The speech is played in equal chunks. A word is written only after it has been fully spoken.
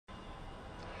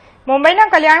મુંબઈના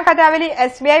કલ્યાણ ખાતે આવેલી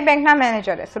એસબીઆઈ બેંકના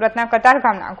મેનેજરે સુરતના કતાર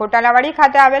ગામના ગોટાલાવાડી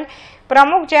ખાતે આવેલ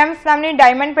પ્રમુખ જેમ્સ નામની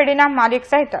ડાયમંડ પેઢીના માલિક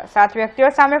સહિત 7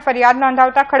 વ્યક્તિઓ સામે ફરિયાદ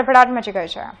નોંધાવતા ખળભળાટ મચી ગઈ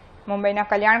છે. મુંબઈના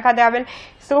કલ્યાણ ખાતે આવેલ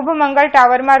શુભ મંગલ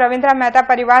ટાવરમાં રવિન્દ્ર મહેતા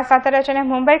પરિવાર સાથે રહે છે અને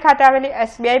મુંબઈ ખાતે આવેલી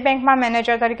એસબીઆઈ બેંકમાં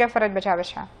મેનેજર તરીકે ફરજ બજાવે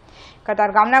છે.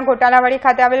 કતાર ગામના ગોટાલાવાડી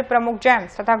ખાતે આવેલ પ્રમુખ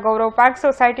જેમ્સ તથા ગૌરવ પાર્ક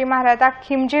સોસાયટીમાં રહેતા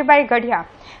ખીમજીભાઈ ગઢિયા,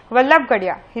 વલ્લભ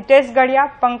ગઢિયા, હિતેશ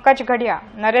ગઢિયા, પંકજ ગઢિયા,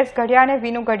 નરેશ ગઢિયા અને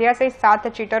વિનુ ગઢિયા સહિત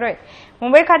 7 ચીટરોએ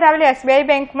મુંબઈ ખાતે આવેલી એસબીઆઈ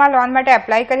બેંકમાં લોન માટે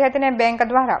એપ્લાય કરી હતી અને બેંક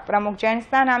દ્વારા પ્રમુખ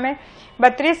જેમ્સના નામે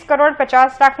 32 કરોડ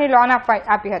 50 લાખની લોન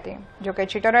આપી હતી. જોકે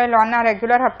ચીટરોએ લોનના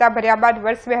રેગ્યુલર હપ્તા ભર્યા બાદ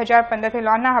વર્ષ 2015થી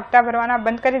લોનના હપ્તા ભરવાના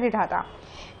બંધ કરી દીધા હતા,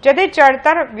 જેથી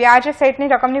ચડતર, વ્યાજ સહિતની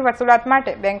રકમની વસૂલાત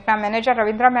માટે બેંકના મેનેજર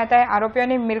રવિન્દ્ર મહેતાએ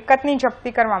આરોપીઓની મિલકતની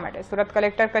જપ્તી કરવા માટે સુરત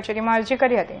કલેક્ટર કચેરીમાં અરજી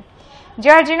કરી હતી.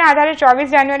 જે અરજીના આધારે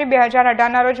 24 જાન્યુઆરી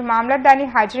 2018ના રોજ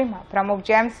મામલતદારની હાજરીમાં પ્રમુખ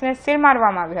જેમ્સને સીલ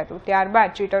મારવામાં આવ્યું હતું.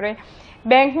 ત્યારબાદ ચીટરોએ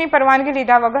બેંકની પરવાનગી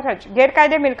લીધા વગર જ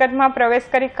ગેરકાયદે મિલકતમાં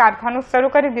પ્રવેશ કરી કારખાનું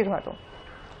શરૂ કરી દીધું હતું.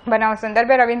 બનાવ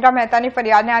સંદર્ભે રવિન્દ્ર મહેતાની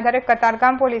ફરિયાદને આધારે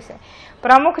કતારગામ પોલીસે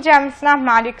પ્રમુખ જેમ્સના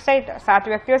માલિક સહિત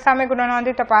 7 વ્યક્તિઓ સામે ગુનો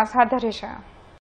નોંધી તપાસ હાથ ધરી છે.